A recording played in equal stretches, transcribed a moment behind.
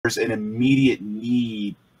there's an immediate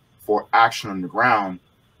need for action on the ground.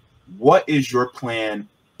 What is your plan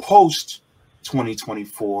post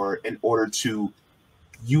 2024 in order to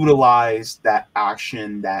utilize that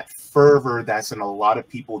action, that fervor that's in a lot of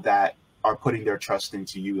people that are putting their trust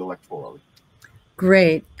into you electorally?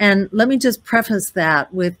 Great. And let me just preface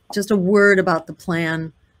that with just a word about the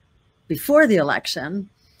plan before the election,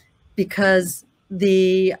 because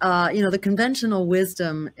the the conventional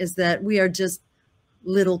wisdom is that we are just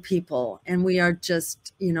little people and we are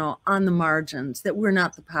just, on the margins, that we're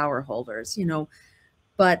not the power holders,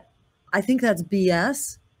 but I think that's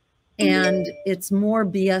BS. And it's more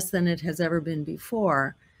BS than it has ever been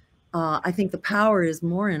before. I think the power is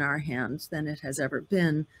more in our hands than it has ever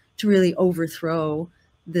been to really overthrow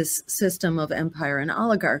this system of empire and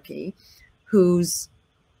oligarchy, who's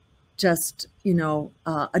just,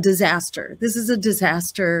 a disaster. This is a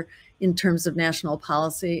disaster in terms of national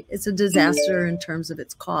policy. It's a disaster in terms of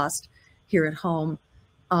its cost here at home.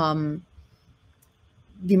 The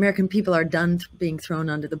American people are done being thrown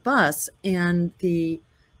under the bus, and the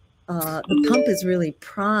pump is really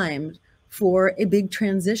primed for a big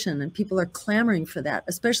transition, and people are clamoring for that,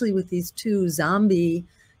 especially with these two zombie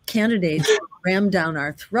candidates rammed down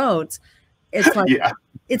our throats. It's like,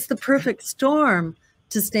 it's the perfect storm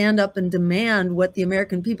to stand up and demand what the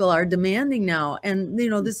American people are demanding now. And,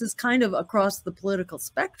 this is kind of across the political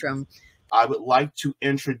spectrum. I would like to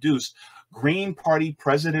introduce Green Party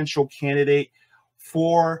presidential candidate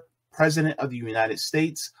for President of the United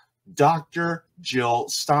States, Dr. Jill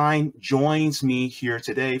Stein joins me here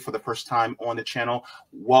today for the first time on the channel.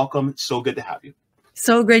 Welcome. So good to have you.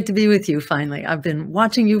 So great to be with you finally. I've been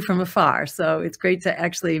watching you from afar, so it's great to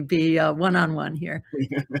actually be one-on-one here.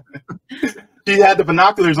 She had the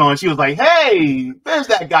binoculars on. She was like, hey, there's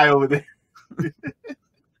that guy over there.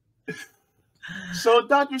 So,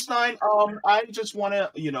 Dr. Stein, I just want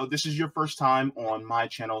to, this is your first time on my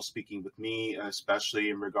channel speaking with me, especially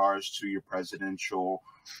in regards to your presidential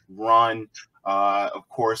run. Of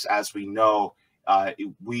course, as we know,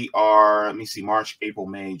 we are, let me see, March, April,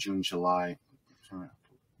 May, June, July.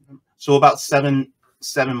 So about seven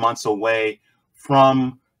months away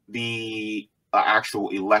from the actual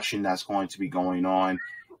election that's going to be going on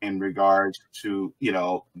in regards to,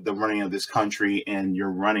 the running of this country, and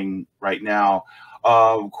you're running right now.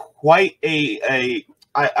 Quite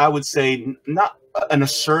I would say, not an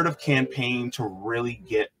assertive campaign to really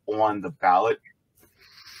get on the ballot.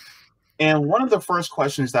 And one of the first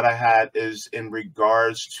questions that I had is in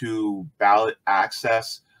regards to ballot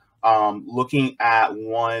access. Looking at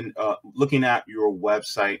your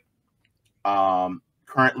website,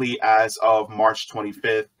 currently as of March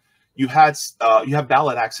 25th, you have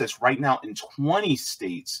ballot access right now in 20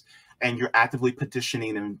 states, and you're actively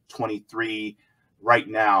petitioning in 23 right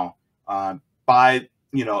now.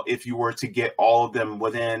 If you were to get all of them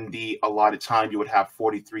within the allotted time, you would have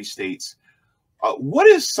 43 states. What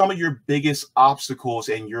is some of your biggest obstacles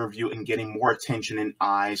in your view in getting more attention and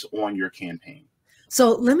eyes on your campaign?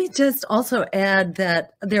 So let me just also add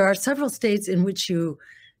that there are several states in which you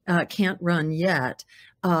can't run yet,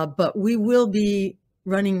 but we will be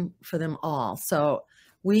running for them all. So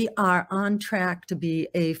we are on track to be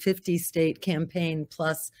a 50-state campaign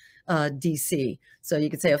plus DC. So you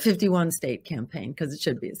could say a 51-state campaign, because it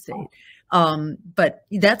should be a state. But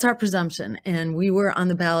that's our presumption. And we were on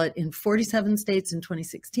the ballot in 47 states in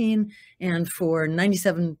 2016 and for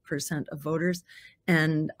 97% of voters.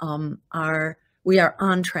 And we are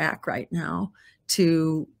on track right now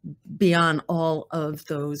to be on all of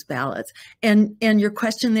those ballots. And your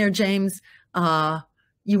question there, James,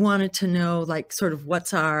 you wanted to know, like, sort of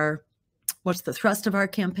what's the thrust of our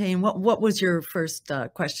campaign? What was your first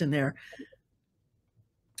question there?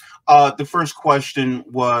 The first question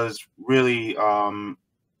was really,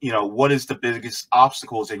 what is the biggest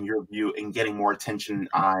obstacles in your view in getting more attention and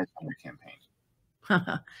eyes on your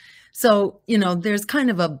campaign? So, there's kind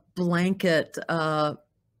of a blanket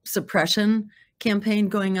suppression campaign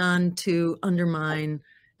going on to undermine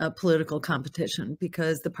political competition,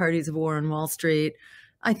 because the parties of war on Wall Street,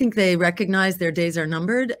 I think they recognize their days are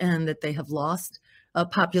numbered and that they have lost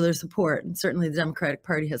popular support. And certainly the Democratic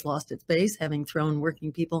Party has lost its base, having thrown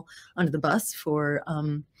working people under the bus for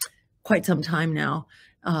quite some time now.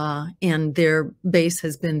 And their base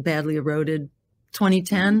has been badly eroded.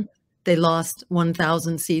 2010, they lost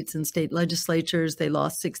 1,000 seats in state legislatures. They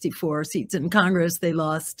lost 64 seats in Congress. They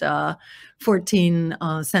lost 14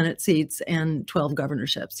 Senate seats and 12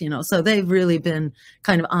 governorships. So they've really been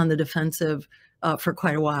kind of on the defensive for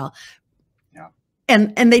quite a while. Yeah.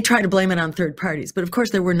 And they try to blame it on third parties. But of course,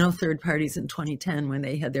 there were no third parties in 2010 when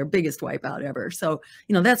they had their biggest wipeout ever. So,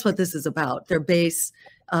 that's what this is about. Their base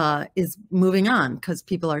is moving on because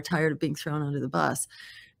people are tired of being thrown under the bus.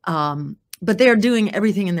 But they are doing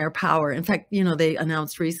everything in their power. In fact, they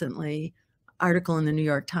announced recently, article in the New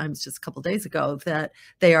York Times just a couple of days ago, that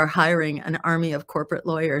they are hiring an army of corporate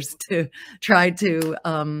lawyers to try to,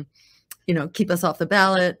 keep us off the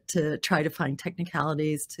ballot, to try to find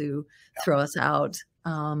technicalities to throw us out.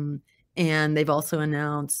 And they've also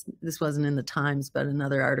announced, this wasn't in the Times, but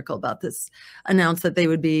another article about this, announced that they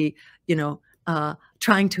would be,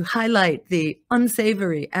 trying to highlight the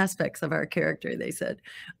unsavory aspects of our character, they said,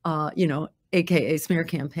 AKA smear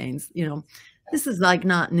campaigns. This is like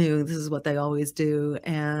not new. This is what they always do.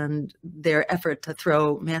 And their effort to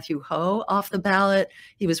throw Matthew Ho off the ballot,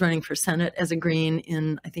 he was running for Senate as a Green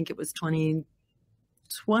in, I think it was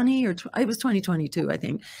 2020 or it was 2022, I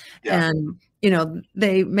think. Yeah. And,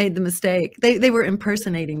 they made the mistake. They were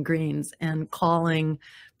impersonating Greens and calling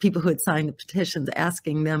people who had signed the petitions,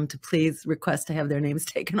 asking them to please request to have their names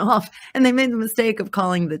taken off. And they made the mistake of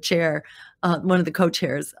calling the chair, one of the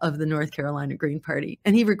co-chairs of the North Carolina Green Party.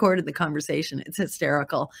 And he recorded the conversation. It's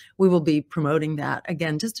hysterical. We will be promoting that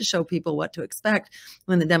again, just to show people what to expect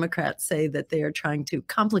when the Democrats say that they are trying to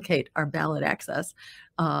complicate our ballot access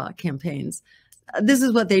campaigns. This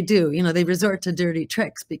is what they do. They resort to dirty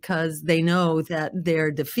tricks because they know that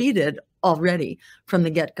they're defeated already from the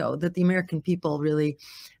get-go, that the American people really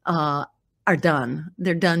are done.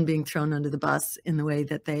 They're done being thrown under the bus in the way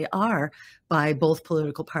that they are by both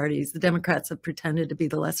political parties. The Democrats have pretended to be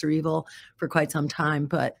the lesser evil for quite some time,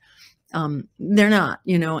 but they're not,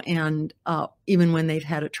 and even when they've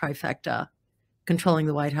had a trifecta controlling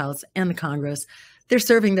the White House and the Congress, they're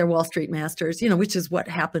serving their Wall Street masters, which is what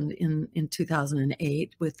happened in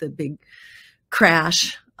 2008 with the big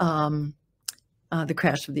crash, the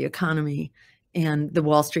crash of the economy and the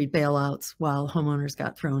Wall Street bailouts while homeowners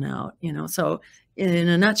got thrown out. So in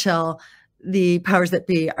a nutshell, the powers that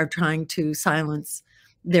be are trying to silence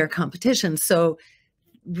their competition. So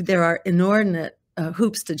there are inordinate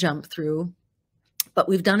hoops to jump through, but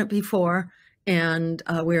we've done it before. And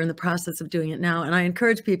we're in the process of doing it now. And I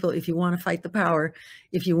encourage people, if you want to fight the power,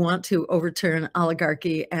 if you want to overturn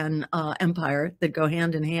oligarchy and empire that go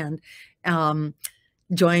hand in hand,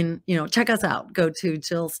 join, check us out. Go to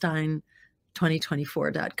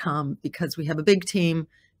JillStein2024.com because we have a big team.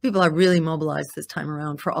 People are really mobilized this time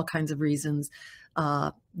around for all kinds of reasons.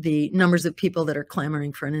 The numbers of people that are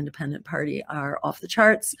clamoring for an independent party are off the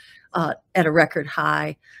charts at a record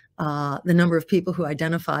high. The number of people who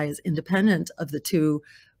identify as independent of the two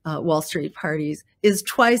Wall Street parties is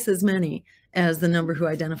twice as many as the number who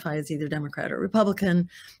identify as either Democrat or Republican.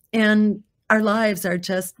 And our lives are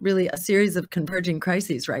just really a series of converging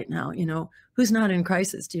crises right now. Who's not in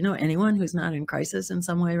crisis? Do you know anyone who's not in crisis in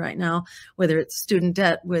some way right now? Whether it's student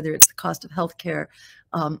debt, whether it's the cost of healthcare,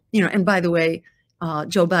 and by the way,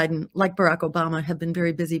 Joe Biden, like Barack Obama, have been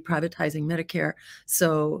very busy privatizing Medicare.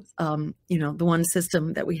 So, the one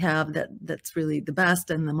system that we have that's really the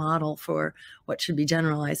best and the model for what should be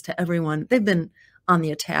generalized to everyone, they've been on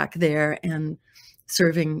the attack there and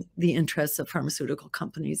serving the interests of pharmaceutical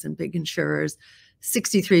companies and big insurers.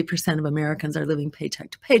 63% of Americans are living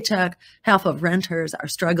paycheck to paycheck. Half of renters are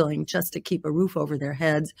struggling just to keep a roof over their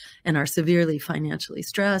heads and are severely financially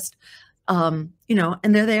stressed. And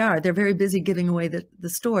there they are. They're very busy giving away the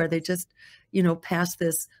store. They just, passed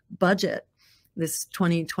this budget, this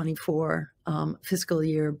 2024 fiscal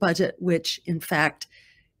year budget, which in fact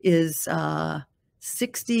is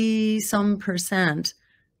 60-some%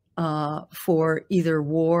 for either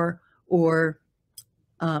war or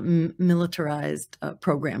militarized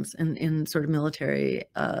programs in sort of military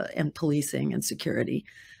and policing and security.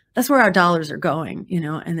 That's where our dollars are going, and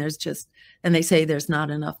and they say there's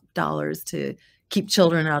not enough dollars to keep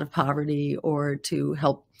children out of poverty or to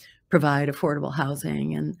help provide affordable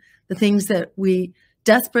housing and the things that we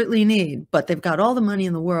desperately need, but they've got all the money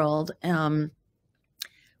in the world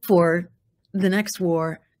for the next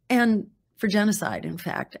war and for genocide, in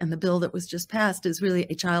fact. And the bill that was just passed is really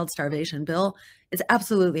a child starvation bill. It's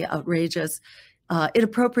absolutely outrageous. It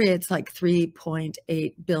appropriates like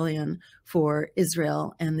 $3.8 billion for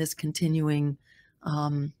Israel and this continuing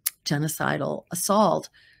genocidal assault.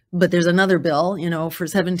 But there's another bill, for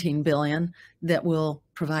 $17 billion that will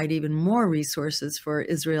provide even more resources for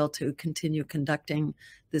Israel to continue conducting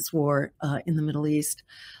this war in the Middle East.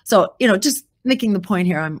 So, just making the point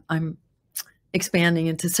here, I'm expanding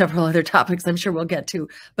into several other topics I'm sure we'll get to.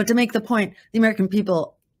 But to make the point, the American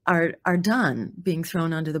people are done being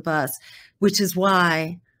thrown under the bus, which is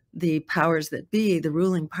why the powers that be, the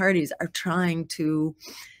ruling parties, are trying to,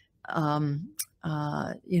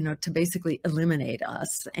 to basically eliminate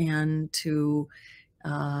us and to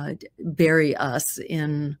bury us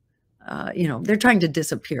in, they're trying to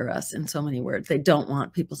disappear us in so many words. They don't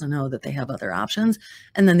want people to know that they have other options.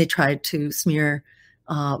 And then they try to smear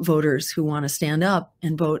voters who want to stand up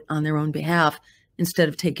and vote on their own behalf instead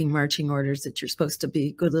of taking marching orders that you're supposed to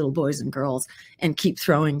be good little boys and girls and keep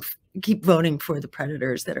voting for the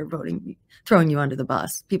predators that are throwing you under the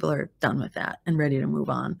bus. People are done with that and ready to move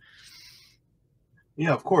on.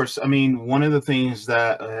 Yeah, of course. I mean, one of the things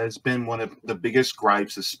that has been one of the biggest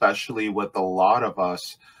gripes, especially with a lot of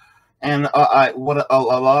us, and what a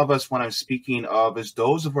lot of us, when I'm speaking of, is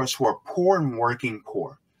those of us who are poor and working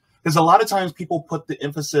poor. Because a lot of times people put the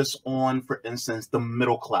emphasis on, for instance, the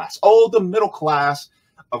middle class. Oh, the middle class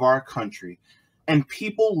of our country. And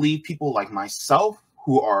people leave people like myself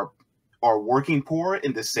who are working poor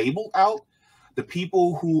and disabled out. The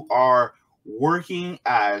people who are working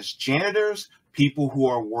as janitors, people who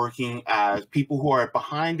are working as people who are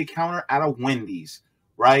behind the counter at a Wendy's,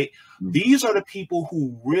 right? Mm-hmm. These are the people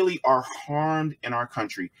who really are harmed in our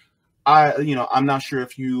country. I'm not sure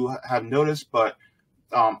if you have noticed, but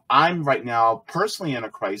I'm right now personally in a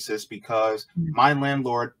crisis because my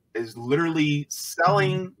landlord is literally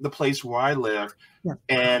selling the place where I live,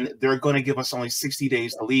 and they're going to give us only 60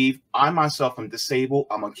 days to leave. I myself am disabled.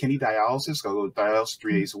 I'm on kidney dialysis. I go to dialysis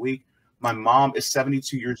 3 days a week. My mom is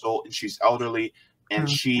 72 years old and she's elderly, and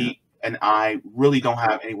she and I really don't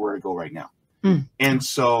have anywhere to go right now. And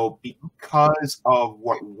so because of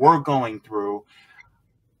what we're going through,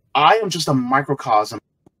 I am just a microcosm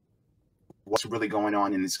what's really going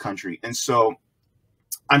on in this country. And so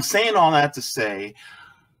I'm saying all that to say,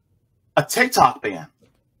 a TikTok ban,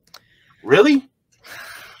 really?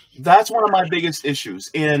 That's one of my biggest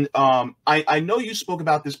issues. And I know you spoke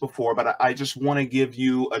about this before, but I just want to give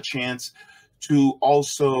you a chance to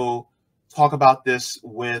also talk about this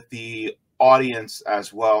with the audience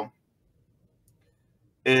as well.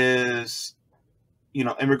 Is,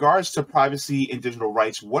 in regards to privacy and digital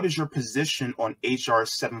rights, what is your position on HR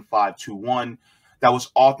 7521 that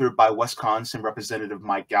was authored by Wisconsin Representative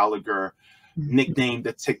Mike Gallagher, nicknamed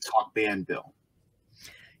the TikTok ban bill?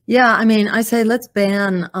 Yeah, I mean, I say let's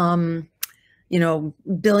ban,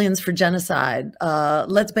 billions for genocide.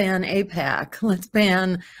 Let's ban APAC. Let's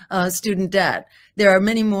ban student debt. There are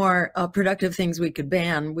many more productive things we could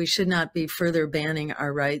ban. We should not be further banning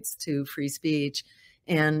our rights to free speech.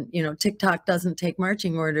 And, TikTok doesn't take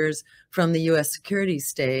marching orders from the U.S. security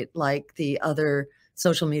state like the other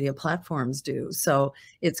social media platforms do. So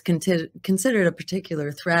it's considered a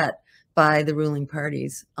particular threat by the ruling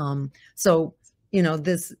parties.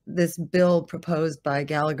 This bill proposed by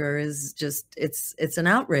Gallagher is just, it's an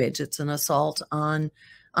outrage. It's an assault on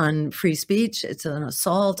free speech. It's an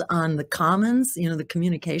assault on the commons, the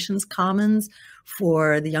communications commons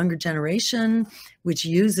for the younger generation, which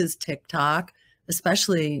uses TikTok,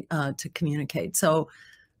 especially to communicate. So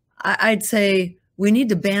I'd say we need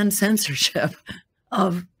to ban censorship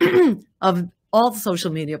of all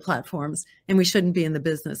social media platforms, and we shouldn't be in the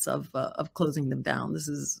business of closing them down. This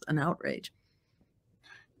is an outrage.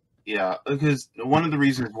 Yeah, because one of the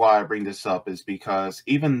reasons why I bring this up is because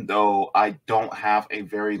even though I don't have a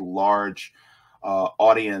very large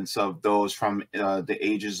audience of those from the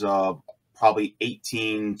ages of probably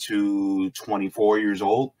 18 to 24 years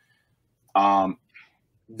old,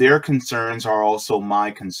 their concerns are also my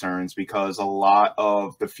concerns, because a lot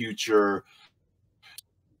of the future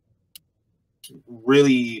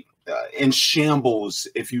really in shambles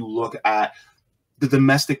if you look at the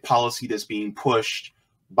domestic policy that's being pushed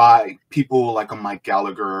by people like a Mike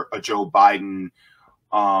Gallagher, a Joe Biden,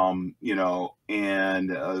 not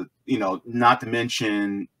to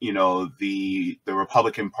mention, the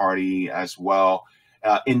Republican Party as well,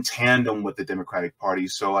 in tandem with the Democratic Party.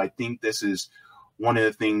 So I think this is one of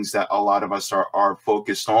the things that a lot of us are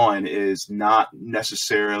focused on, is not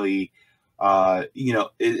necessarily,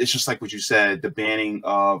 it's just like what you said, the banning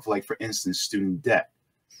of, like, for instance, student debt.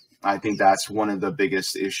 I think that's one of the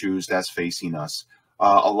biggest issues that's facing us.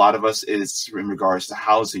 A lot of us is in regards to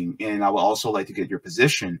housing. And I would also like to get your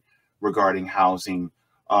position regarding housing,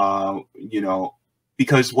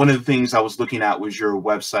 because one of the things I was looking at was your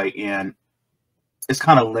website, and it's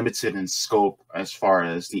kind of limited in scope as far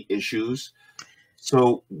as the issues.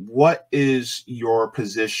 So what is your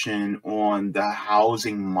position on the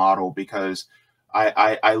housing model? Because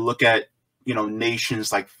I look at,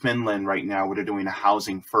 nations like Finland right now, where they're doing a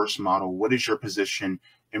housing first model. What is your position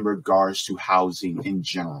in regards to housing in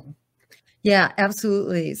general? Yeah,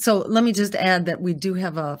 absolutely. So let me just add that we do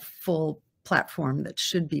have a full platform that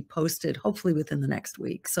should be posted hopefully within the next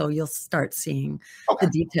week. So you'll start seeing the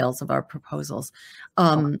details of our proposals.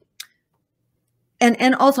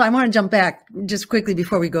 And also, I want to jump back just quickly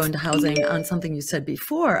before we go into housing on something you said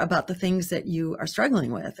before about the things that you are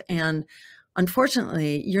struggling with. And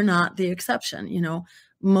unfortunately, you're not the exception. You know,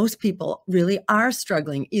 most people really are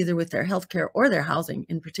struggling either with their healthcare or their housing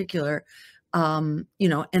in particular. You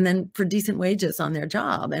know, and then for decent wages on their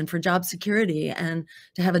job and for job security and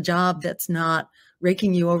to have a job that's not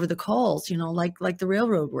raking you over the coals, you know, like the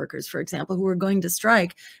railroad workers, for example, who were going to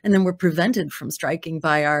strike and then were prevented from striking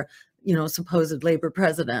by our, you know, supposed labor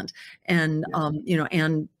president. And, you know,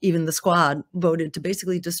 and even the squad voted to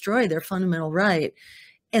basically destroy their fundamental right.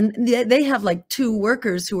 And they have like 2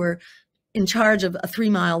 workers who are in charge of a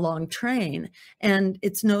 3-mile long train. And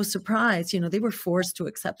it's no surprise, you know, they were forced to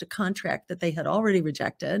accept a contract that they had already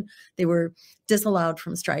rejected. They were disallowed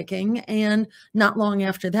from striking. And not long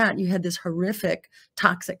after that, you had this horrific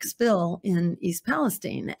toxic spill in East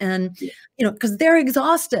Palestine. And, you know, because they're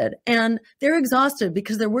exhausted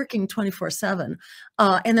because they're working 24/7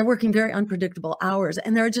 and they're working very unpredictable hours.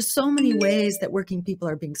 And there are just so many ways that working people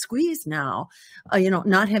are being squeezed now, you know,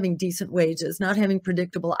 not having decent wages, not having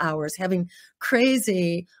predictable hours, having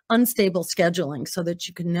crazy, unstable scheduling so that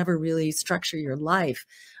you can never really structure your life.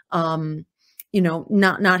 You know,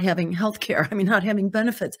 not having healthcare, I mean, not having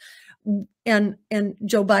benefits. And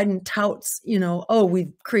Joe Biden touts, you know, oh,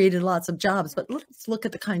 we've created lots of jobs, but let's look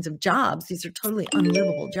at the kinds of jobs. These are totally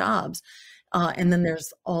unlivable jobs. And then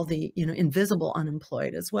there's all the, you know, invisible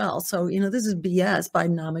unemployed as well. So, you know, this is BS.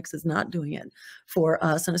 Bidenomics is not doing it for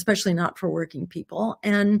us, and especially not for working people.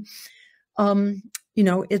 And, you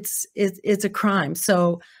know, it's a crime.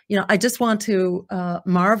 So, you know, I just want to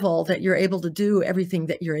marvel that you're able to do everything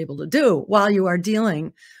that you're able to do while you are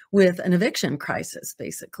dealing with an eviction crisis,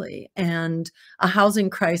 basically, and a housing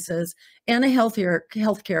crisis and a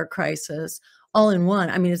healthcare crisis all in one.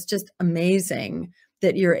 I mean, it's just amazing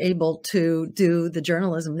that you're able to do the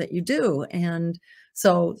journalism that you do. And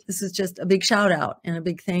so this is just a big shout out and a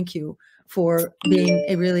big thank you for being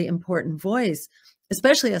a really important voice,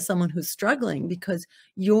 especially as someone who's struggling, because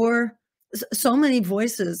you're so many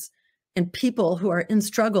voices and people who are in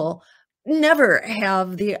struggle never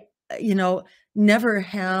have the, you know, never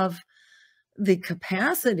have the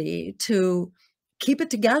capacity to keep it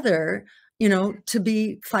together, you know, to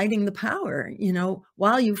be fighting the power. You know,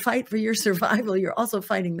 while you fight for your survival, you're also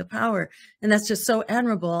fighting the power. And that's just so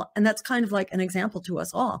admirable. And that's kind of like an example to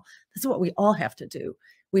us all. That's what we all have to do.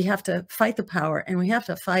 We have to fight the power, and we have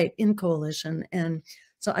to fight in coalition. And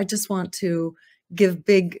so I just want to give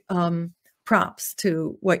big props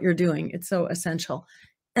to what you're doing. It's so essential.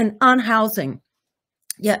 And on housing,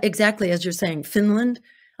 yeah, exactly as you're saying, Finland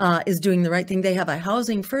is doing the right thing. They have a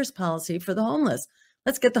housing first policy for the homeless.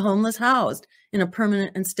 Let's get the homeless housed in a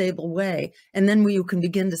permanent and stable way. And then you can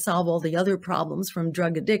begin to solve all the other problems, from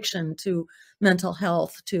drug addiction to mental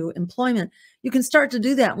health to employment. You can start to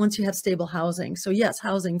do that once you have stable housing. So yes,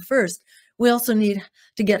 housing first. We also need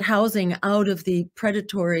to get housing out of the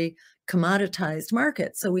predatory commoditized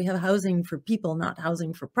market. So we have housing for people, not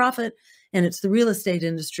housing for profit. And it's the real estate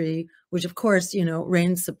industry, which of course, you know,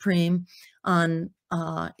 reigns supreme on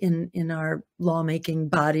in our lawmaking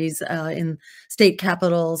bodies, in state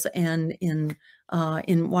capitals, and in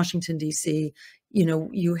Washington, D.C. You know,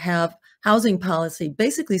 you have housing policy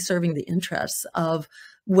basically serving the interests of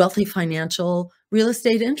wealthy financial real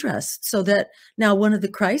estate interests. So that now one of the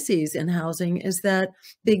crises in housing is that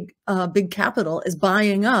big capital is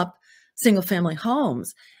buying up single family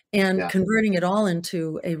homes and converting it all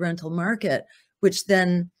into a rental market, which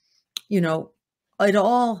then, you know, it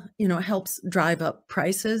all, you know, helps drive up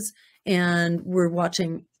prices, and we're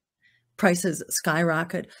watching prices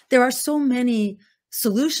skyrocket. There are so many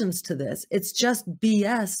solutions to this. It's just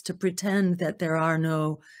BS to pretend that there are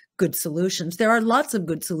no good solutions. There are lots of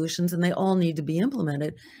good solutions, and they all need to be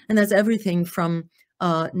implemented. And that's everything from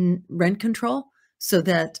rent control so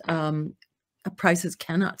that prices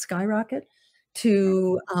cannot skyrocket,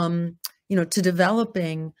 to you know, to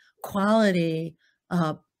developing quality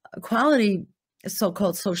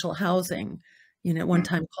so-called social housing, you know, at one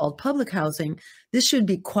time called public housing. This should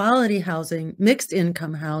be quality housing, mixed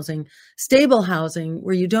income housing, stable housing,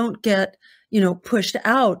 where you don't get, you know, pushed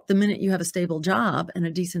out the minute you have a stable job and a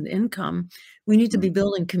decent income. We need to be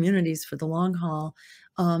building communities for the long haul,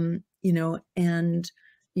 you know, and,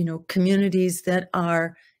 you know, communities that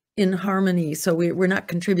are in harmony. So we're not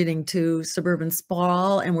contributing to suburban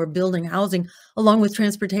sprawl, and we're building housing along with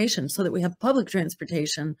transportation so that we have public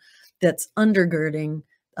transportation that's undergirding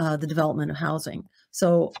the development of housing.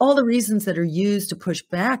 So all the reasons that are used to push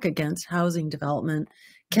back against housing development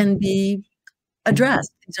can be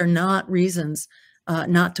addressed. These are not reasons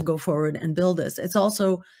not to go forward and build this. It's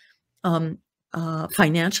also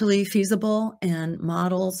financially feasible, and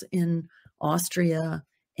models in Austria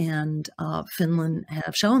and Finland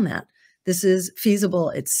have shown that this is feasible.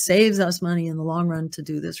 It saves us money in the long run to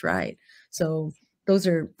do this right. So those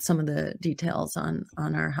are some of the details on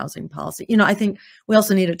our housing policy. You know, I think we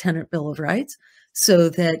also need a tenant bill of rights so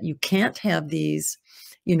that you can't have these,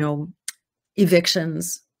 you know,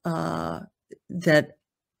 evictions that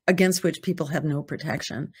against which people have no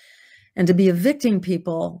protection. And to be evicting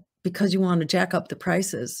people because you want to jack up the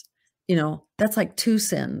prices, you know, that's like two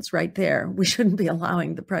sins right there. We shouldn't be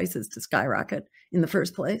allowing the prices to skyrocket in the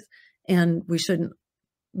first place. And we shouldn't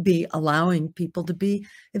be allowing people to be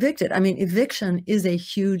evicted. I mean, eviction is a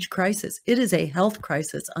huge crisis. It is a health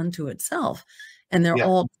crisis unto itself. And there are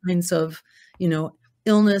all kinds of, you know,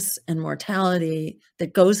 illness and mortality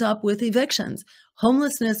that goes up with evictions.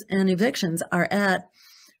 Homelessness and evictions are at,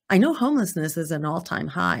 I know homelessness is an all-time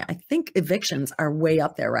high. I think evictions are way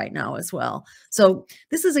up there right now as well. So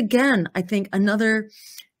this is, again, I think, another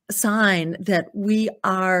sign that we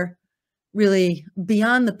are really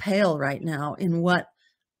beyond the pale right now in what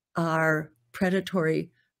our predatory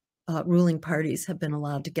ruling parties have been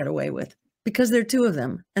allowed to get away with, because there are two of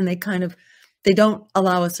them, and they don't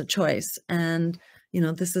allow us a choice. And, you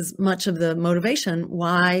know, this is much of the motivation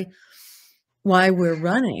why we're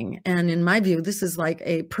running. And in my view, this is like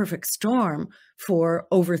a perfect storm for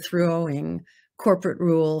overthrowing corporate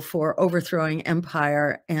rule, for overthrowing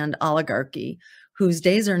empire and oligarchy, whose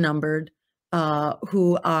days are numbered,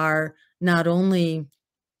 who are not only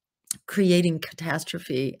creating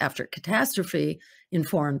catastrophe after catastrophe in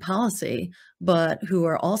foreign policy, but who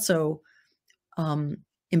are also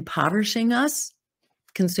impoverishing us,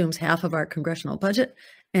 consumes half of our congressional budget,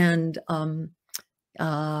 and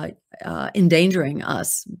endangering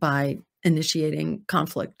us by initiating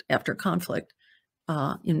conflict after conflict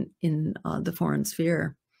in the foreign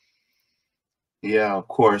sphere. Yeah, of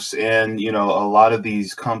course. And, you know, a lot of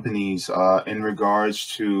these companies, in regards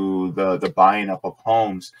to the buying up of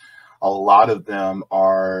homes, a lot of them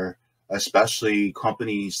are, especially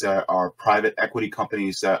companies that are private equity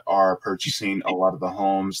companies that are purchasing a lot of the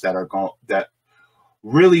homes that are that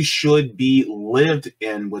really should be lived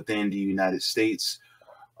in within the United States.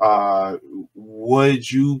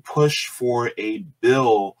 Would you push for a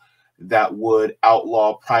bill that would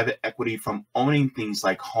outlaw private equity from owning things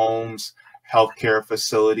like homes, healthcare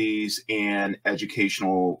facilities, and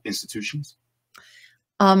educational institutions?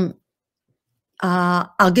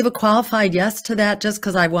 I'll give a qualified yes to that, just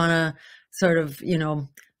because I want to sort of, you know,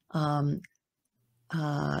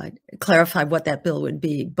 clarify what that bill would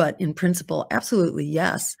be. But in principle, absolutely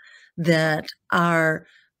yes, that our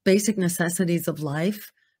basic necessities of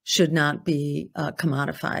life should not be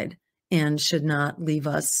commodified and should not leave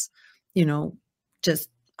us, you know, just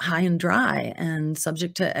high and dry and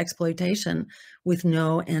subject to exploitation with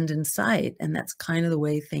no end in sight. And that's kind of the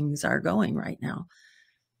way things are going right now.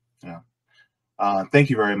 Yeah. Thank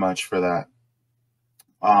you very much for that.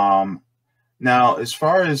 Now, as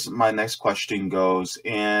far as my next question goes,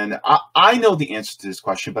 and I know the answer to this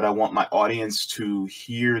question, but I want my audience to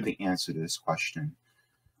hear the answer to this question.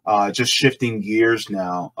 Just shifting gears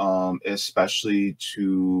now, especially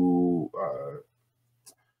to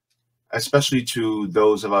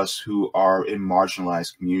those of us who are in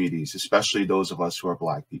marginalized communities, especially those of us who are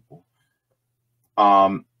Black people.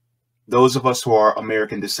 Those of us who are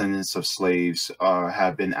American descendants of slaves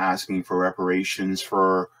have been asking for reparations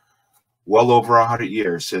for well over 100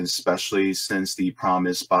 years, especially since the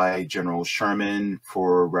promise by General Sherman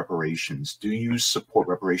for reparations. Do you support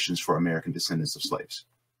reparations for American descendants of slaves?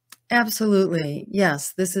 Absolutely.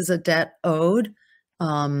 Yes. This is a debt owed.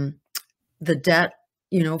 The debt,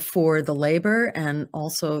 you know, for the labor and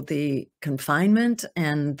also the confinement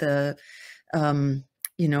and the,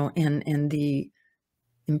 you know, and the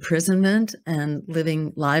imprisonment and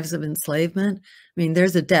living lives of enslavement. I mean,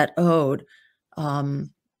 there's a debt owed.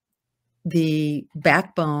 The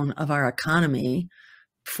backbone of our economy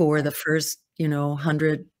for the first, you know,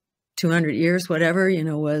 100, 200 years, whatever, you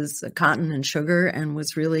know, was cotton and sugar, and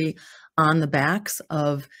was really on the backs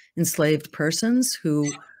of enslaved persons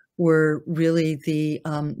who were really the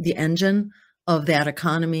engine of that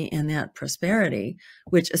economy and that prosperity,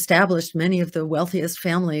 which established many of the wealthiest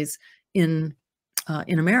families in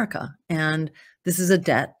America. And this is a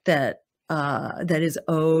debt that that is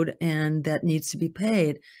owed and that needs to be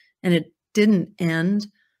paid. And it didn't end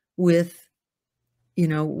with, you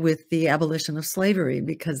know, with the abolition of slavery,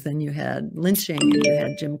 because then you had lynching and you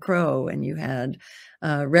had Jim Crow and you had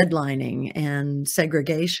redlining and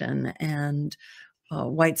segregation and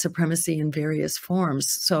white supremacy in various forms.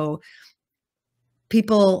 So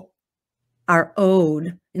people are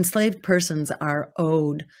owed, enslaved persons are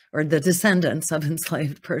owed, or the descendants of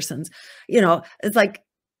enslaved persons, it's like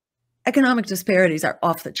economic disparities are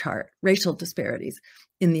off the chart, racial disparities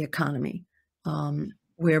in the economy,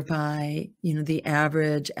 whereby, the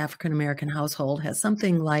average African-American household has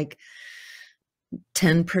something like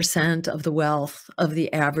 10% of the wealth of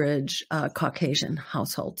the average Caucasian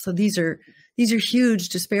household. So these are huge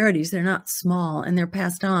disparities. They're not small, and they're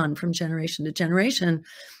passed on from generation to generation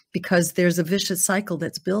because there's a vicious cycle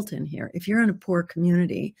that's built in here. If you're in a poor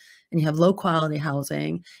community and you have low quality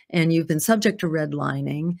housing and you've been subject to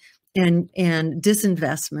redlining and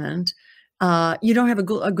disinvestment, you don't have a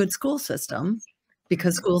good school system,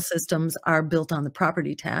 because school systems are built on the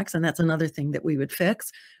property tax, and that's another thing that we would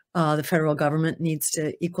fix. The federal government needs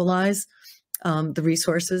to equalize the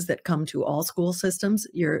resources that come to all school systems.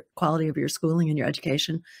 Your quality of your schooling and your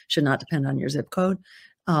education should not depend on your zip code,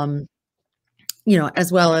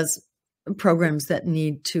 as well as programs that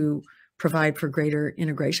need to provide for greater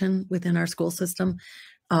integration within our school system.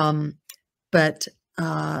 But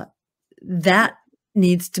that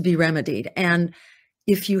needs to be remedied. And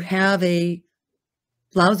if you have a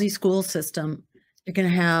lousy school system, you're going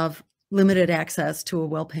to have limited access to a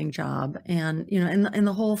well-paying job, and and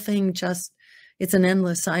the whole thing it's an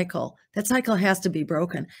endless cycle. That cycle has to be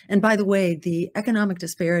broken. And by the way, the economic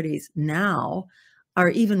disparities now are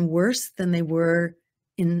even worse than they were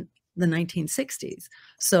in the 1960s.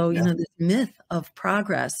 So this myth of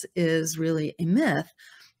progress is really a myth.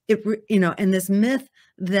 And this myth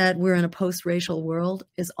that we're in a post-racial world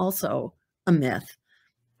is also a myth,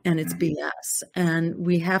 and it's BS. And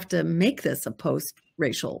we have to make this a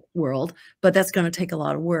post-racial world, but that's going to take a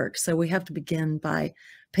lot of work. So we have to begin by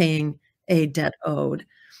paying a debt owed.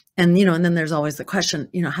 And, and then there's always the question,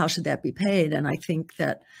 how should that be paid? And I think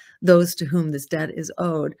that those to whom this debt is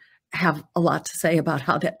owed have a lot to say about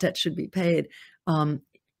how that debt should be paid.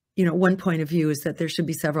 One point of view is that there should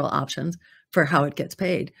be several options for how it gets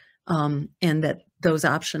paid, and that those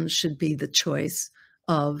options should be the choice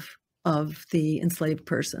of the enslaved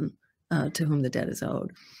person to whom the debt is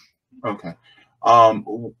owed. Okay.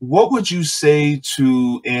 What would you say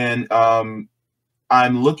to, and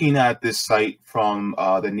I'm looking at this site from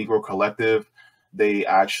the Negro Collective. They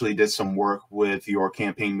actually did some work with your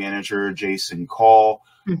campaign manager, Jason Call,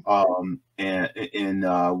 in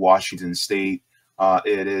Washington State.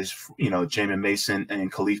 It is, Jamin Mason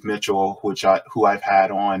and Khalif Mitchell, who I've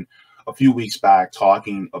had on a few weeks back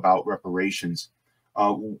talking about reparations.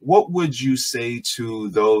 What would you say to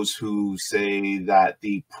those who say that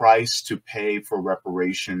the price to pay for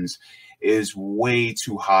reparations is way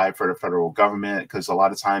too high for the federal government? Because a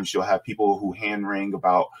lot of times you'll have people who hand wring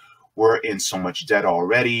about, we're in so much debt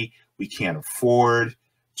already, we can't afford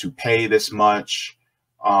to pay this much.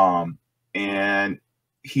 And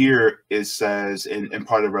here it says, in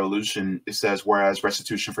part of the resolution, it says, whereas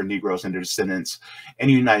restitution for Negroes and their descendants in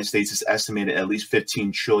the United States is estimated at least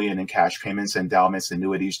 $15 trillion in cash payments, endowments,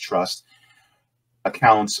 annuities, trust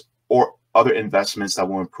accounts, or other investments that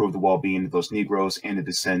will improve the well-being of those Negroes and the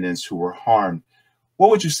descendants who were harmed. What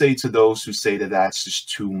would you say to those who say that that's just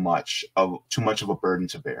too much of a burden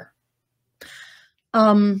to bear?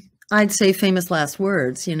 I'd say famous last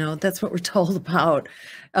words. That's what we're told about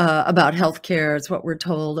healthcare. It's what we're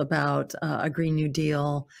told about a Green New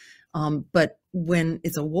Deal. But when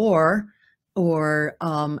it's a war or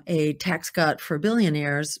a tax cut for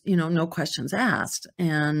billionaires, no questions asked.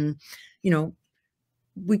 And,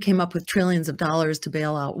 we came up with trillions of dollars to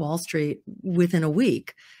bail out Wall Street within a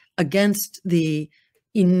week against the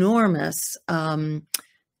enormous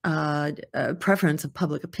preference of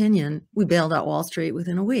public opinion. We bailed out Wall Street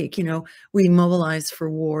within a week. We mobilized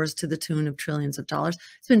for wars to the tune of trillions of dollars.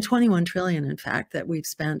 It's been 21 trillion, in fact, that we've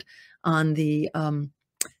spent on the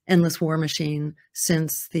endless war machine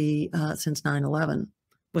since 9/11.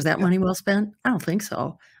 Was that money well spent? I don't think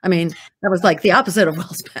so. I mean, that was like the opposite of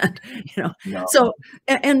well spent, No. So,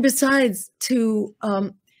 and besides, to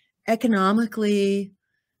economically,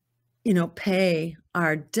 pay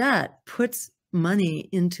our debt puts money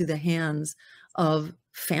into the hands of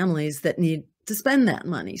families that need to spend that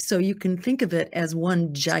money. So you can think of it as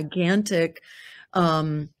one gigantic,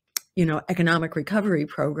 economic recovery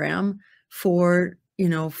program for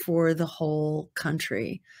the whole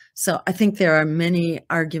country. So I think there are many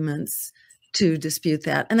arguments to dispute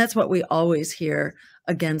that. And that's what we always hear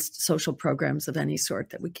against social programs of any sort,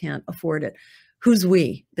 that we can't afford it. Who's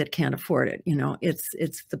we that can't afford it?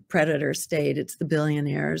 It's the predator state, it's the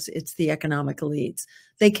billionaires, it's the economic elites.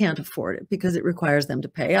 They can't afford it because it requires them to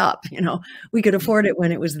pay up. We could afford it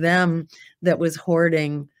when it was them that was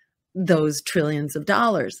hoarding those trillions of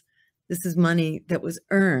dollars. This is money that was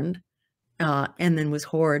earned and then was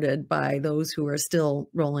hoarded by those who are still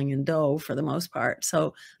rolling in dough for the most part.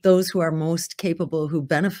 So those who are most capable, who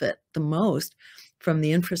benefit the most from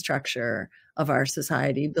the infrastructure of our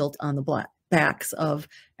society built on the backs of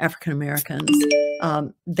African Americans,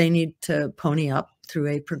 they need to pony up through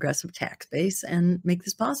a progressive tax base and make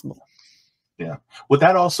this possible. Yeah. Would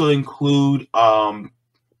that also include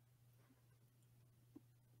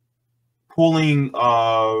pulling,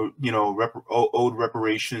 owed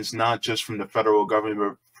reparations, not just from the federal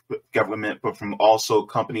government, but from also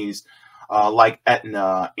companies like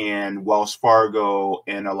Aetna and Wells Fargo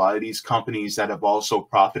and a lot of these companies that have also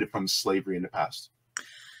profited from slavery in the past?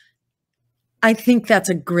 I think that's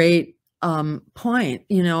a great point,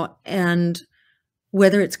 and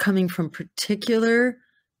whether it's coming from particular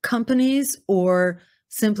companies or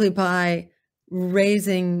simply by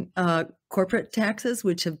raising corporate taxes,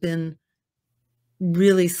 which have been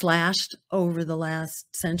really slashed over the last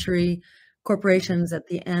century. Corporations at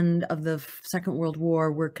the end of the Second World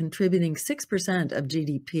War were contributing 6% of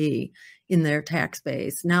GDP in their tax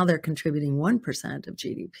base. Now they're contributing 1% of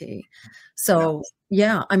GDP. So,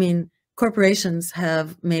 yeah, I mean, corporations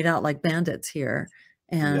have made out like bandits here.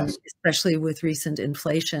 And especially with recent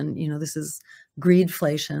inflation, this is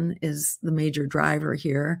greedflation is the major driver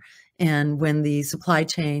here. And when the supply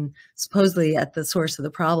chain, supposedly at the source of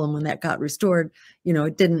the problem, when that got restored,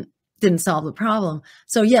 it didn't solve the problem.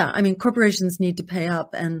 So yeah, I mean, corporations need to pay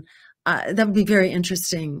up, and that would be very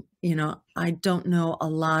interesting. I don't know a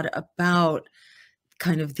lot about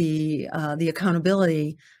kind of the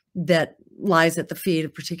accountability that lies at the feet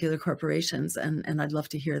of particular corporations, and I'd love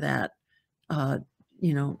to hear that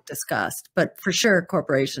discussed. But for sure,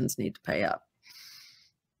 corporations need to pay up.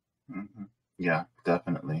 Mm-hmm. Yeah,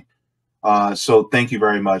 definitely. So thank you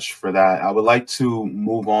very much for that. I would like to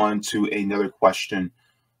move on to another question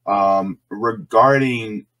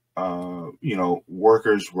regarding,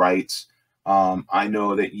 workers' rights. I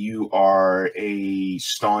know that you are a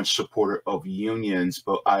staunch supporter of unions,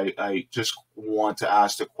 but I just want to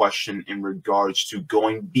ask the question in regards to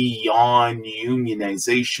going beyond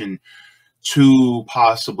unionization to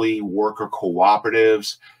possibly worker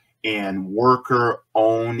cooperatives and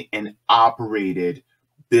worker-owned and operated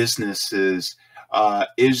businesses.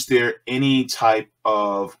 Is there any type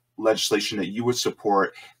of legislation that you would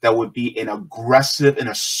support that would be an aggressive and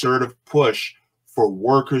assertive push for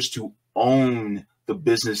workers to own the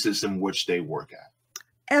businesses in which they work at?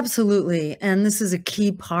 Absolutely. And this is a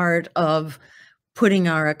key part of putting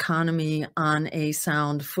our economy on a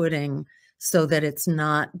sound footing so that it's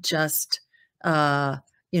not just the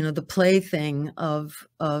plaything of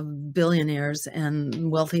billionaires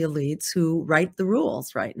and wealthy elites who write the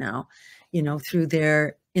rules right now, through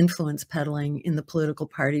their influence peddling in the political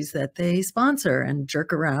parties that they sponsor and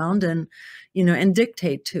jerk around and, and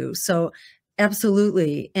dictate to. So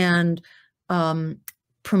absolutely. And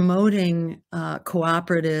promoting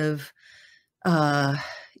cooperative, the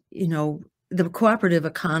cooperative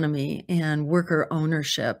economy and worker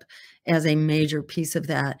ownership as a major piece of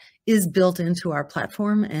that is built into our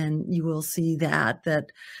platform. And you will see that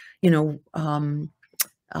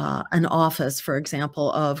an office, for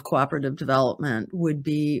example, of cooperative development would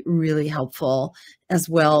be really helpful, as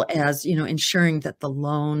well as, ensuring that the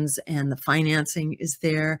loans and the financing is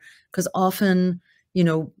there. Because often,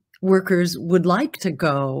 workers would like to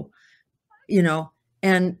go,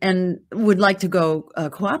 and would like to go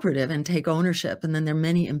cooperative and take ownership. And then there are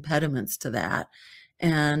many impediments to that.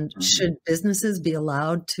 And should businesses be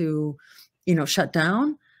allowed to, shut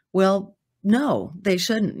down? Well, no, they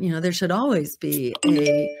shouldn't. There should always be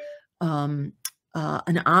an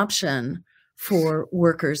option for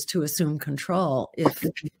workers to assume control. If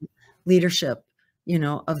leadership,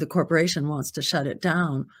 of the corporation wants to shut it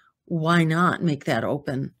down, why not make that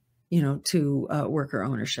open, to worker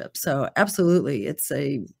ownership? So absolutely, it's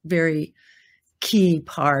a very key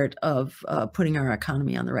part of putting our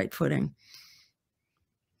economy on the right footing.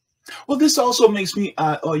 Well, this also makes me,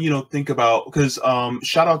 think about, because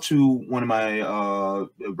shout out to one of my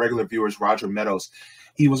regular viewers, Roger Meadows.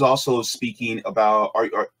 He was also speaking about,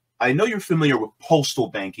 I know you're familiar with postal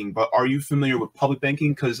banking, but are you familiar with public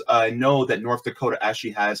banking? Because I know that North Dakota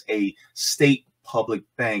actually has a state public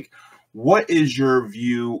bank. What is your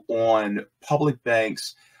view on public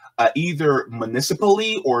banks, either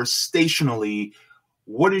municipally or stationally?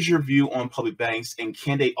 What is your view on public banks, and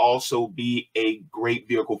can they also be a great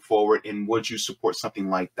vehicle forward? And would you support something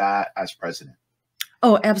like that as president?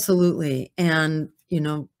 Oh, absolutely. And,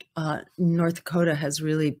 North Dakota has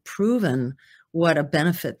really proven what a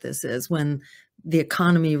benefit this is. When the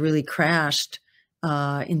economy really crashed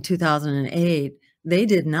in 2008, they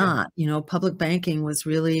did not. Public banking was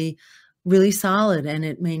really really solid, and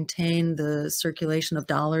it maintained the circulation of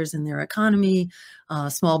dollars in their economy.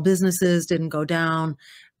 Small businesses didn't go down.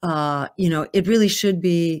 It really should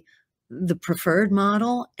be the preferred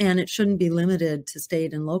model, and it shouldn't be limited to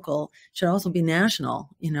state and local. It should also be national,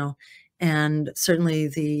 and certainly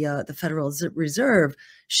the Federal Reserve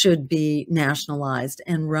should be nationalized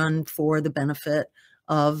and run for the benefit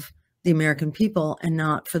of the American people and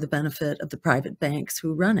not for the benefit of the private banks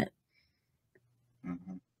who run it.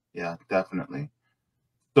 Mm-hmm. Yeah, definitely.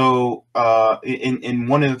 So, in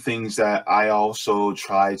one of the things that I also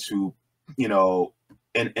try to,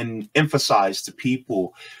 and emphasize to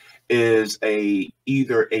people is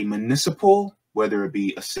either a municipal, whether it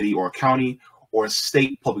be a city or a county or a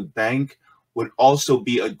state public bank, would also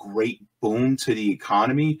be a great boon to the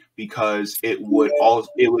economy, because it would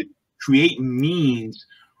create means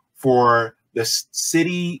for the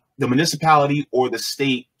city, the municipality, or the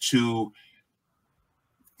state to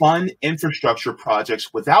fund infrastructure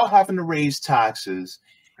projects without having to raise taxes.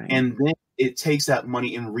 Right. And then it takes that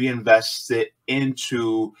money and reinvests it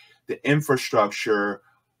into the infrastructure.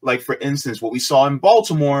 Like, for instance, what we saw in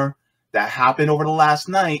Baltimore that happened over the last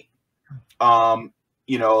night,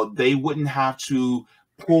 they wouldn't have to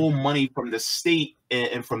pull money from the state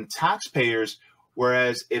and from taxpayers.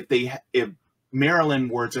 Whereas if Maryland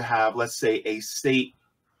were to have, let's say, a state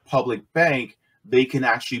public bank, they can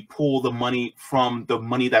actually pull the money from the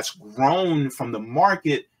money that's grown from the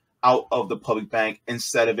market out of the public bank,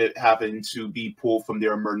 instead of it having to be pulled from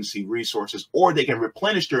their emergency resources, or they can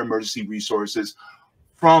replenish their emergency resources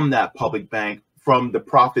from that public bank, from the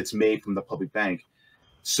profits made from the public bank,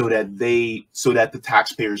 so that the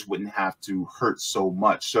taxpayers wouldn't have to hurt so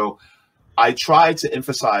much. So I try to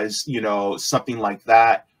emphasize, something like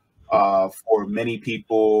that for many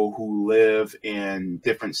people who live in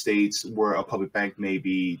different states where a public bank may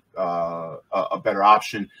be a better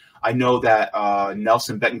option. I know that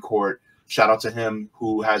Nelson Betancourt, shout out to him,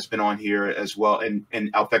 who has been on here as well, and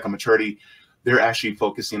Alfecca Maturity, they're actually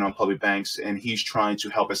focusing on public banks, and he's trying to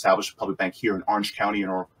help establish a public bank here in Orange County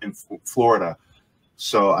or in Florida.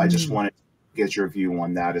 So I just wanted to get your view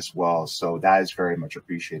on that as well. So that is very much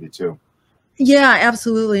appreciated too. Yeah,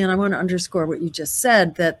 absolutely. And I want to underscore what you just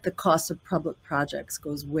said, that the cost of public projects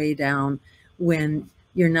goes way down when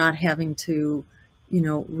you're not having to,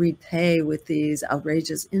 repay with these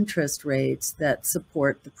outrageous interest rates that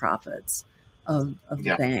support the profits of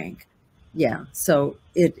the bank. Yeah. So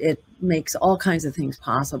it makes all kinds of things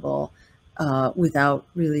possible without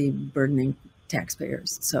really burdening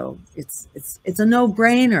taxpayers. So it's a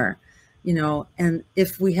no-brainer, and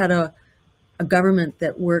if we had a government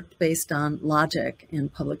that worked based on logic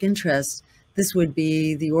and public interest, this would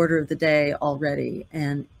be the order of the day already.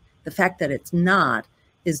 And the fact that it's not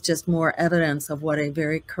is just more evidence of what a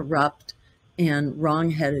very corrupt and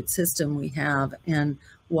wrong-headed system we have, and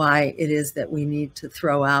why it is that we need to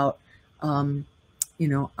throw out,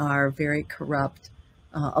 our very corrupt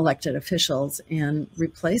elected officials and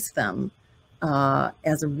replace them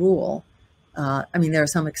as a rule. There are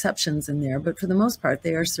some exceptions in there, but for the most part,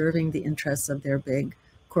 they are serving the interests of their big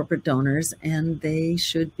corporate donors, and they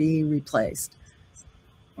should be replaced.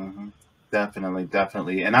 Mm-hmm.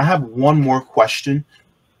 Definitely. And I have one more question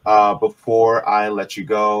before I let you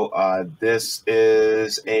go. This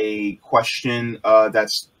is a question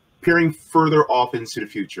that's peering further off into the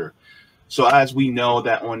future. So as we know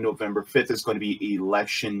that on November 5th is going to be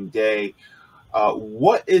Election Day,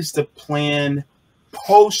 what is the plan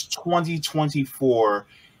post 2024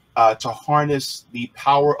 to harness the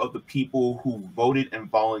power of the people who voted and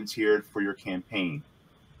volunteered for your campaign?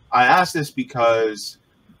 I ask this because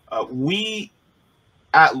we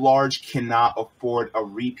at large cannot afford a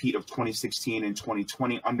repeat of 2016 and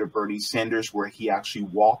 2020 under Bernie Sanders, where he actually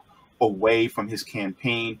walked away from his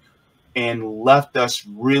campaign and left us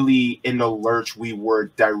really in the lurch. We were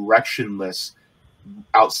directionless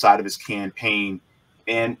outside of his campaign.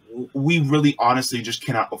 And we really honestly just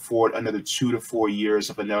cannot afford another 2 to 4 years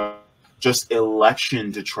of another just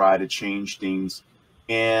election to try to change things.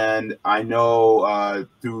 And I know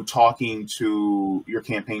through talking to your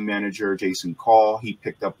campaign manager, Jason Call, he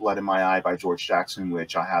picked up Blood in My Eye by George Jackson,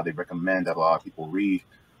 which I highly recommend that a lot of people read.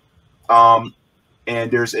 And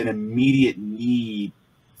there's an immediate need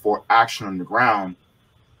for action on the ground.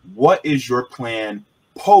 What is your plan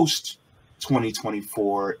post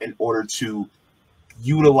 2024 in order to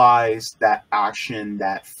utilize that action,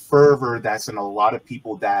 that fervor that's in a lot of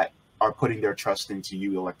people that are putting their trust into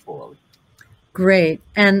you electorally? Great.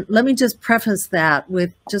 And let me just preface that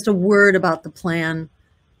with just a word about the plan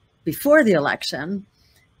before the election,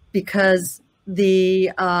 because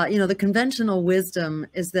the conventional wisdom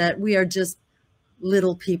is that we are just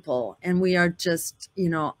little people and we are just,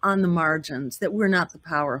 on the margins, that we're not the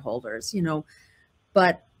power holders,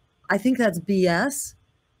 but I think that's BS,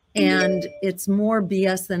 and it's more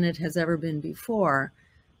BS than it has ever been before.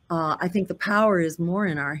 I think the power is more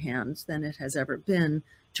in our hands than it has ever been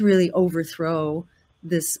to really overthrow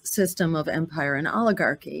this system of empire and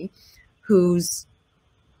oligarchy, who's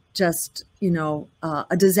just,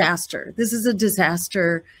 a disaster. This is a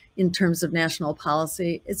disaster in terms of national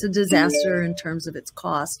policy. It's a disaster in terms of its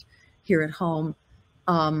cost here at home.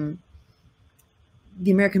 The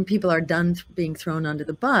American people are done being thrown under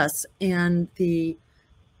the bus, and the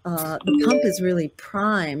pump is really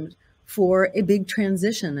primed for a big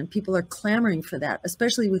transition, and people are clamoring for that,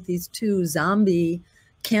 especially with these two zombie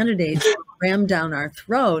candidates rammed down our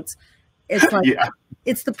throats. It's like,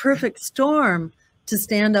 it's the perfect storm to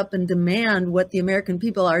stand up and demand what the American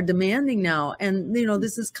people are demanding now. And,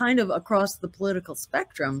 this is kind of across the political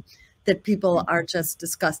spectrum that people are just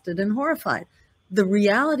disgusted and horrified. The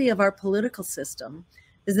reality of our political system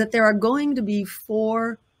is that there are going to be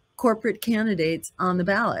 4 corporate candidates on the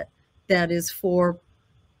ballot. That is 4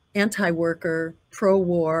 anti-worker,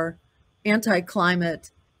 pro-war,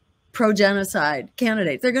 anti-climate, pro-genocide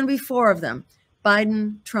candidates. There are going to be 4 of them: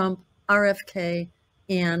 Biden, Trump, RFK,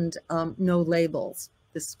 and no labels,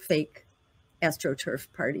 this fake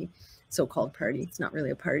AstroTurf party, so-called party. It's not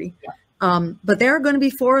really a party. But there are going to be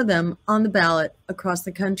 4 of them on the ballot across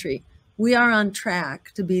the country. We are on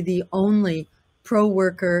track to be the only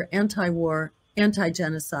pro-worker, anti-war,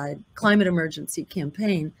 anti-genocide, climate emergency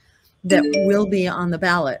campaign that will be on the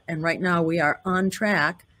ballot. And right now we are on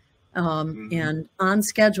track and on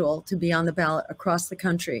schedule to be on the ballot across the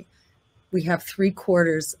country. We have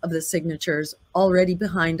 3/4 of the signatures already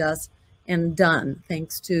behind us and done,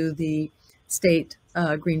 thanks to the state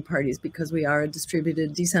Green parties, because we are a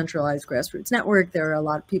distributed, decentralized grassroots network. There are a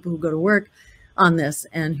lot of people who go to work on this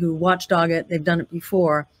and who watchdog it. They've done it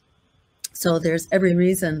before. So there's every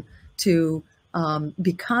reason to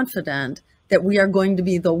be confident that we are going to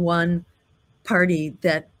be the one party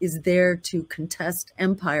that is there to contest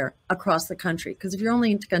empire across the country. Because if you're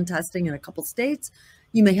only contesting in a couple states,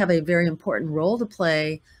 you may have a very important role to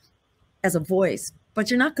play as a voice, but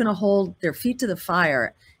you're not going to hold their feet to the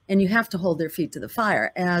fire. And you have to hold their feet to the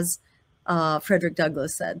fire. As Frederick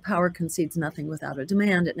Douglass said, power concedes nothing without a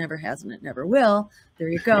demand. It never has and it never will. There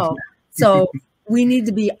you go. So we need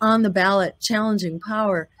to be on the ballot challenging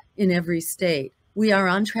power in every state. We are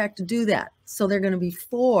on track to do that. So there are going to be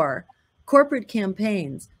 4 corporate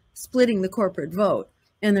campaigns splitting the corporate vote.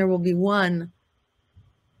 And there will be 1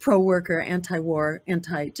 pro-worker, anti-war,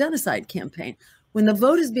 anti-genocide campaign. When the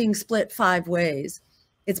vote is being split 5 ways,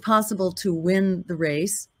 it's possible to win the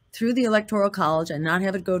race through the Electoral College and not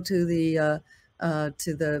have it go to the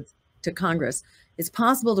to Congress. It's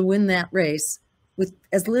possible to win that race with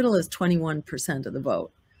as little as 21% of the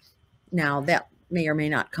vote. Now, that may or may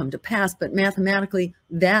not come to pass, but mathematically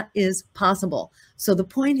that is possible. So the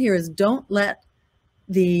point here is, don't let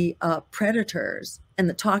the predators and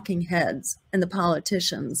the talking heads and the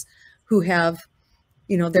politicians who have,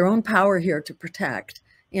 their own power here to protect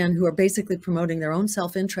and who are basically promoting their own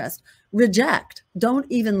self-interest, reject. Don't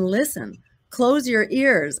even listen. Close your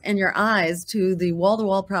ears and your eyes to the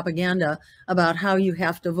wall-to-wall propaganda about how you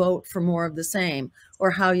have to vote for more of the same,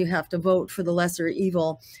 or how you have to vote for the lesser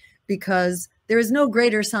evil, because there is no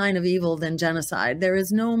greater sign of evil than genocide. There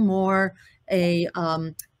is no more a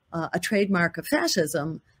trademark of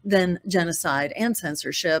fascism than genocide and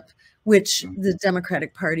censorship, which the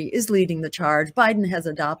Democratic Party is leading the charge. Biden has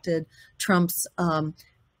adopted Trump's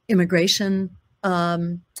immigration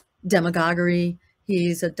demagoguery.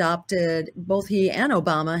 He's adopted, both he and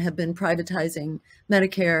Obama have been privatizing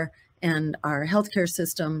Medicare and our healthcare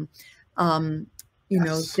system.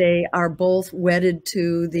 They are both wedded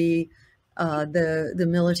to the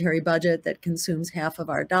military budget that consumes half of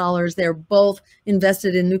our dollars. They're both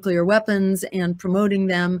invested in nuclear weapons and promoting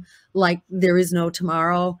them like there is no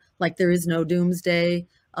tomorrow, like there is no doomsday.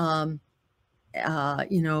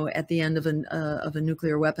 At the end of a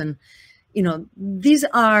nuclear weapon. These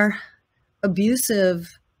are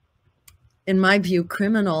abusive, in my view,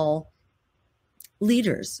 criminal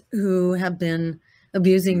leaders who have been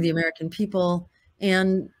abusing the American people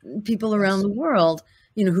and people around the world,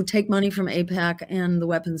 who take money from AIPAC and the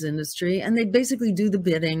weapons industry, and they basically do the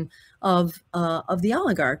bidding of the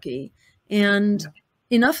oligarchy. And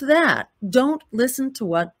enough of that. Don't listen to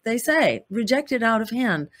what they say. Reject it out of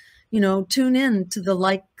hand. Tune in to the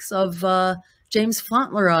likes of James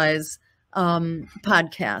Fauntleroy's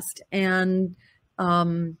podcast and,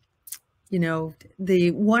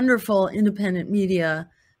 the wonderful independent media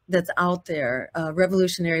that's out there,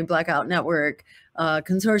 Revolutionary Blackout Network,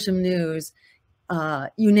 Consortium News,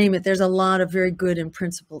 you name it. There's a lot of very good and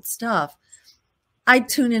principled stuff. I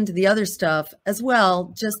tune into the other stuff as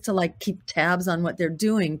well, just to like keep tabs on what they're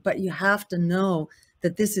doing. But you have to know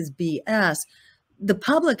that this is BS. The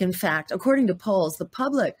public, in fact, according to polls, the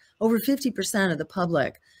public, over 50% of the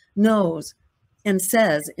public knows and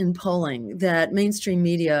says in polling that mainstream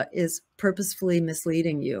media is purposefully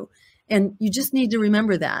misleading you. And you just need to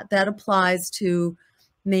remember that. That applies to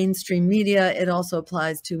mainstream media. It also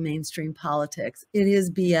applies to mainstream politics. It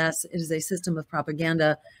is BS. It is a system of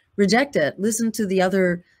propaganda. Reject it. Listen to the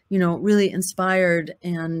other, really inspired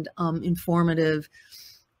and informative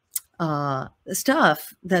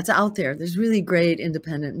stuff that's out there. There's really great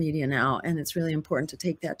independent media now, and it's really important to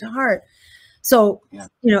take that to heart. So,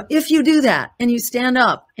 if you do that and you stand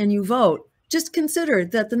up and you vote, just consider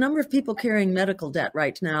that the number of people carrying medical debt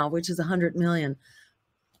right now, which is 100 million,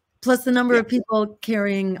 plus the number of people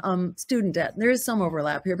carrying student debt. There is some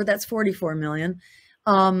overlap here, but that's 44 million.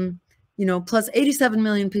 Plus 87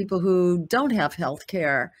 million people who don't have health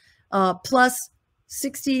care, plus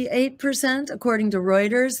 68%, according to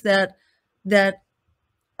Reuters, that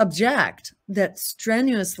object, that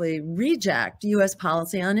strenuously reject U.S.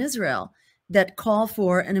 policy on Israel, that call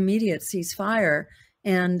for an immediate ceasefire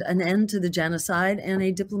and an end to the genocide and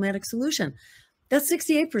a diplomatic solution. That's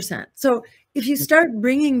 68%. So if you start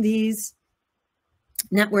bringing these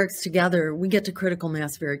networks together, we get to critical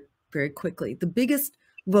mass very, very quickly. The biggest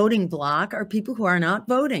voting bloc are people who are not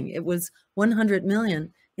voting. It was 100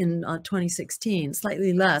 million in 2016,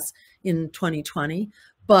 slightly less in 2020.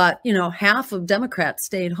 But, half of Democrats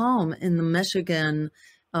stayed home in the Michigan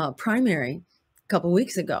primary a couple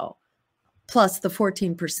weeks ago, plus the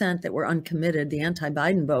 14% that were uncommitted, the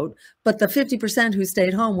anti-Biden vote. But the 50% who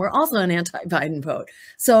stayed home were also an anti-Biden vote.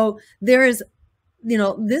 So there is,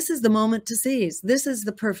 this is the moment to seize. This is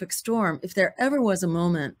the perfect storm. If there ever was a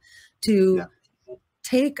moment to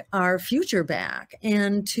take our future back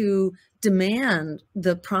and to demand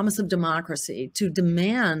the promise of democracy, to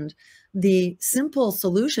demand the simple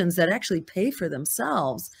solutions that actually pay for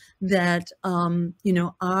themselves, that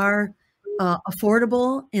are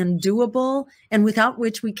affordable and doable, and without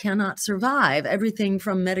which we cannot survive. Everything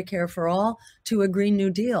from Medicare for all to a Green New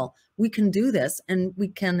Deal. We can do this, and we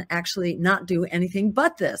can actually not do anything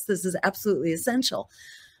but this. This is absolutely essential.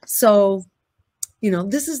 So,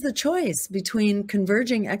 this is the choice between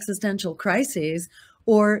converging existential crises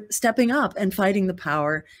or stepping up and fighting the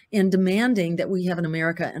power and demanding that we have an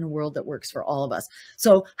America and a world that works for all of us.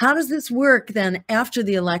 So how does this work then after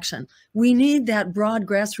the election? We need that broad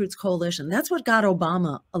grassroots coalition. That's what got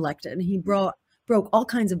Obama elected. And he broke all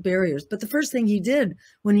kinds of barriers. But the first thing he did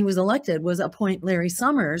when he was elected was appoint Larry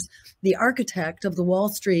Summers, the architect of the Wall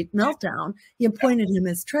Street meltdown. He appointed him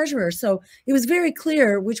as treasurer. So it was very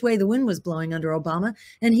clear which way the wind was blowing under Obama.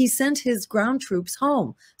 And he sent his ground troops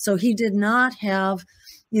home. So he did not have,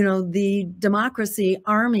 the democracy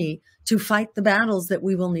army to fight the battles that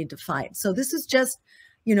we will need to fight. So this is just,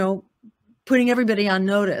 putting everybody on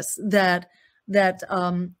notice that we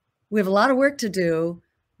have a lot of work to do.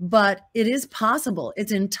 But it is possible.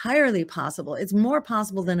 It's entirely possible. It's more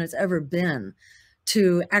possible than it's ever been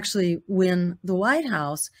to actually win the White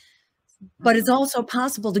House. But it's also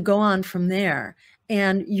possible to go on from there.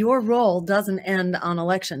 And your role doesn't end on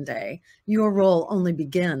election day. Your role only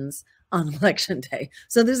begins on election day.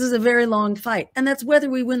 So this is a very long fight. And that's whether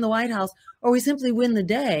we win the White House or we simply win the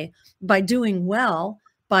day by doing well,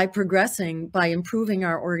 by progressing, by improving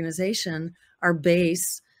our organization, our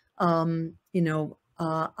base, our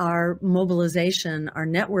mobilization, our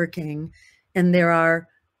networking. And there are,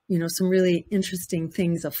 some really interesting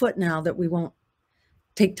things afoot now that we won't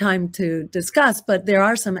take time to discuss, but there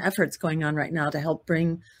are some efforts going on right now to help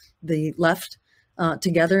bring the left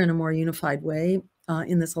together in a more unified way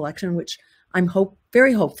in this election, which I'm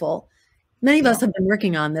very hopeful. Many of us have been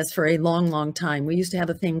working on this for a long, long time. We used to have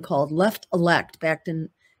a thing called Left Elect back in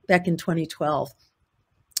 2012.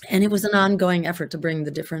 And it was an ongoing effort to bring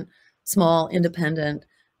the different small, independent,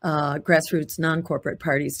 grassroots, non-corporate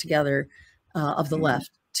parties together of the left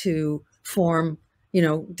to form,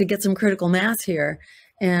 to get some critical mass here.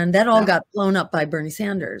 And that all got blown up by Bernie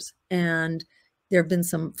Sanders. And there have been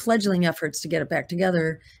some fledgling efforts to get it back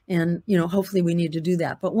together. And, hopefully we need to do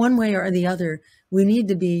that. But one way or the other, we need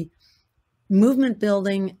to be movement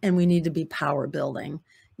building and we need to be power building.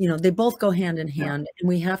 They both go hand in hand, and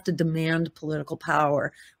we have to demand political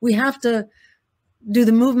power. We have to do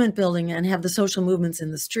the movement building and have the social movements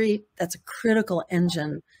in the street. That's a critical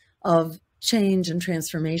engine of change and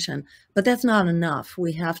transformation, but that's not enough.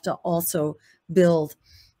 We have to also build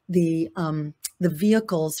the the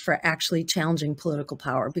vehicles for actually challenging political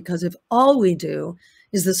power. Because if all we do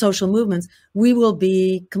is the social movements, we will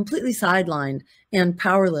be completely sidelined and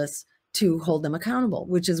powerless to hold them accountable,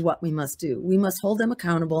 which is what we must do. We must hold them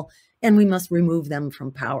accountable, and we must remove them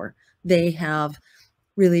from power. They have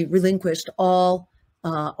really relinquished all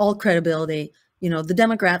credibility. You know, the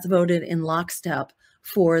Democrats voted in lockstep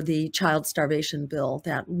for the child starvation bill,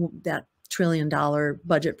 that $1 trillion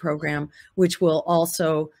budget program, which will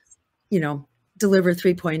also, you know, deliver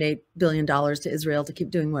 $3.8 billion to Israel to keep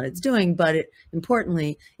doing what it's doing. But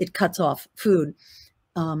importantly, it cuts off food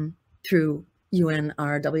through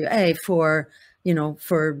UNRWA for, you know,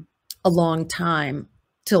 for a long time,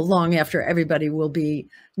 till long after everybody will be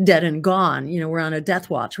dead and gone. You know, we're on a death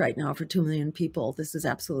watch right now for 2 million people. This is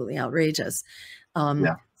absolutely outrageous.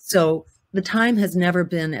 So the time has never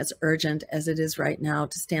been as urgent as it is right now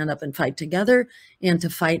to stand up and fight together, and to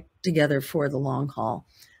fight together for the long haul.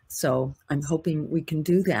 So I'm hoping we can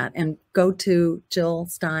do that. And go to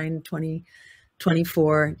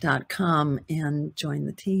jillstein2024.com and join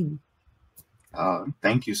the team.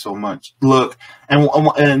 Thank you so much. Look,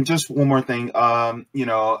 and just one more thing. You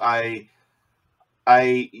know,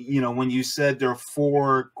 you know, when you said there are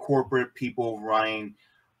 4 corporate people running,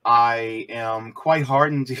 I am quite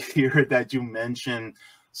heartened to hear that you mentioned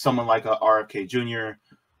someone like a RFK Jr.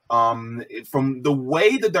 From the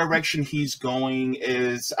way the direction he's going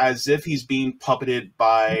is as if he's being puppeted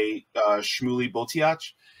by Shmuley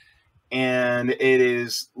Botiach, and it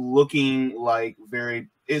is looking like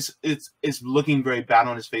it's looking very bad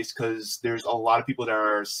on his face, because there's a lot of people that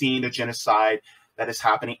are seeing the genocide that is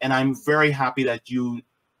happening. And I'm very happy that you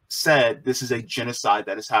said this is a genocide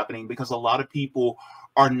that is happening, because a lot of people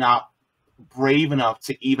are not brave enough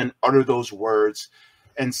to even utter those words.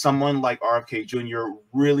 And someone like RFK Jr.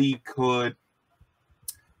 really could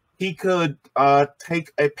take a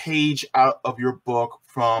page out of your book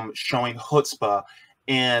from showing chutzpah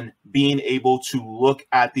and being able to look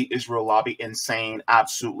at the Israel lobby and saying,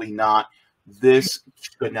 absolutely not, this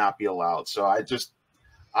should not be allowed. So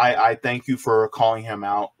I thank you for calling him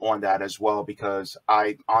out on that as well, because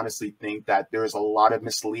I honestly think that there is a lot of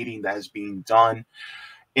misleading that is being done,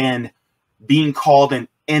 and being called an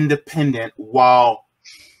independent while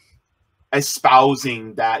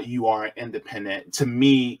espousing that you are an independent. To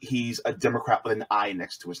me, he's a Democrat with an I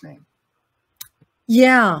next to his name.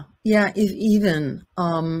 Yeah, if even.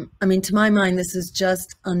 I mean, to my mind, this is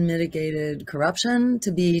just unmitigated corruption,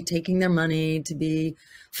 to be taking their money, to be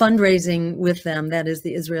fundraising with them, that is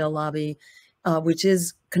the Israel lobby, which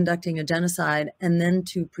is conducting a genocide, and then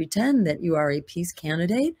to pretend that you are a peace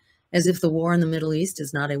candidate, as if the war in the Middle East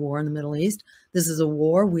is not a war in the Middle East. This is a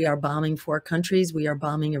war. We are bombing 4 countries. We are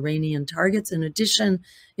bombing Iranian targets. In addition,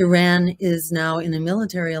 Iran is now in a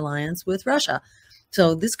military alliance with Russia.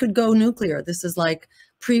 So this could go nuclear. This is like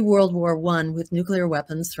pre-World War I with nuclear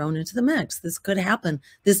weapons thrown into the mix. This could happen.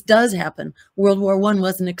 This does happen. World War I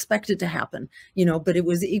wasn't expected to happen, you know, but it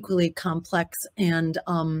was equally complex and,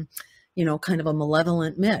 you know, kind of a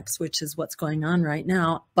malevolent mix, which is what's going on right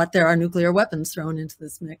now. But there are nuclear weapons thrown into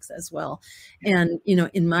this mix as well. And, you know,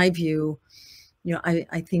 in my view, you know,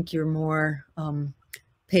 I think you're more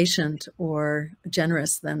patient or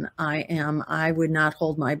generous than I am. I would not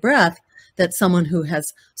hold my breath that someone who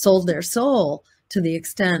has sold their soul to the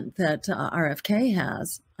extent that RFK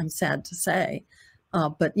has, I'm sad to say,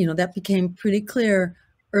 but, you know, that became pretty clear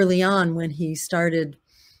early on when he started,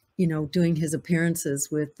 you know, doing his appearances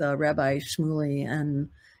with Rabbi Shmuley, and,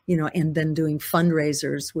 you know, and then doing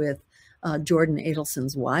fundraisers with Jordan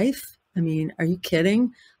Adelson's wife. I mean, are you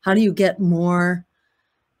kidding? How do you get more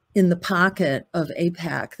in the pocket of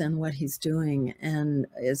AIPAC than what he's doing? And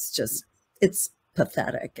it's just, it's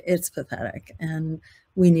pathetic. It's pathetic. And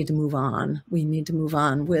we need to move on. We need to move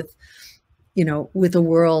on with, you know, with a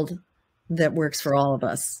world that works for all of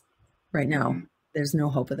us right now. There's no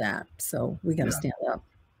hope of that. So we got to stand up.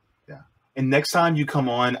 Yeah. And next time you come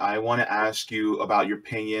on, I want to ask you about your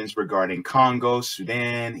opinions regarding Congo,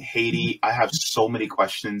 Sudan, Haiti. I have so many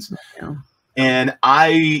questions. Yeah. And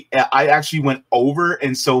I actually went over,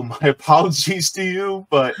 and so my apologies to you,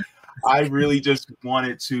 but I really just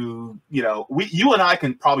wanted to, you know, you and I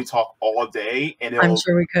can probably talk all day, and I'm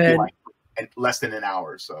sure we could. Like in less than an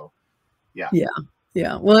hour. So, yeah.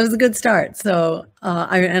 Well, it was a good start. So,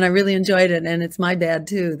 I really enjoyed it, and it's my bad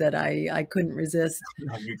too that I couldn't resist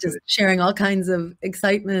just sharing all kinds of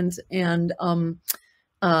excitement and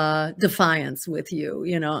defiance with you.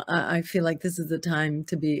 You know, I feel like this is the time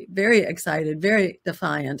to be very excited, very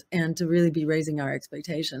defiant, and to really be raising our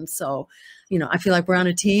expectations. So, you know, I feel like we're on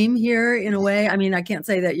a team here in a way. I mean, I can't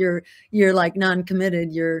say that you're like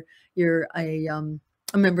non-committed. You're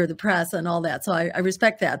a member of the press and all that. So I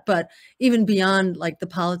respect that. But even beyond like the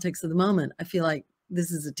politics of the moment, I feel like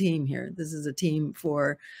this is a team here. This is a team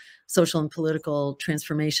for social and political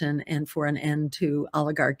transformation and for an end to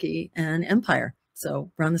oligarchy and empire.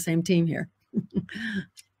 So we're on the same team here.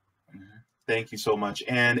 Thank you so much.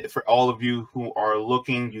 And for all of you who are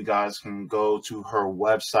looking, you guys can go to her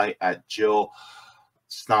website at Jill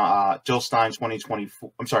Stein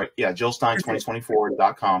 2024. I'm sorry. Yeah. Jill Stein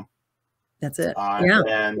 2024.com. That's it.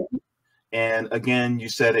 Yeah. And again, you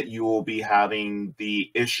said that you will be having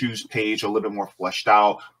the issues page a little bit more fleshed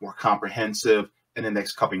out, more comprehensive in the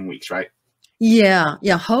next couple of weeks, right? Yeah.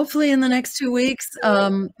 Yeah. Hopefully in the next 2 weeks.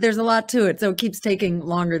 There's a lot to it. So it keeps taking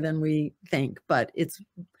longer than we think, but it's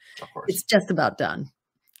just about done.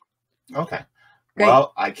 Okay. Great.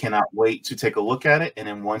 Well, I cannot wait to take a look at it. And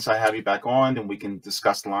then once I have you back on, then we can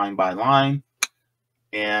discuss line by line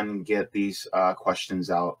and get these questions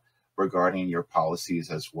out regarding your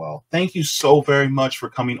policies as well. Thank you so very much for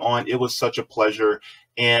coming on. It was such a pleasure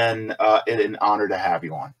and an honor to have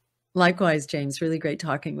you on. Likewise, James. Really great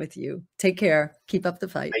talking with you. Take care. Keep up the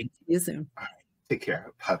fight. See you soon. Take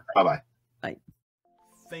care. Bye-bye. Bye.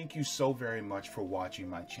 Thank you so very much for watching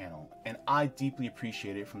my channel, and I deeply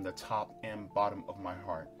appreciate it from the top and bottom of my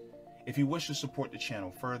heart. If you wish to support the channel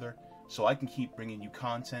further so I can keep bringing you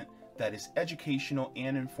content that is educational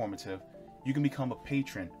and informative, you can become a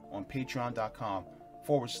patron on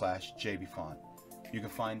patreon.com/Jaybefaunt. You can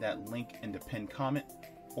find that link in the pinned comment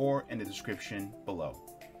or in the description below.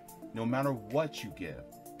 No matter what you give,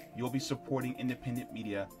 you'll be supporting independent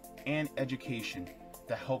media and education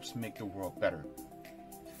that helps make the world better.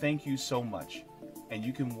 Thank you so much, and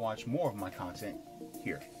you can watch more of my content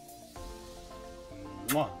here.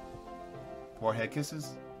 Mwah. Forehead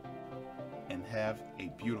kisses, and have a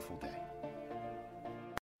beautiful day.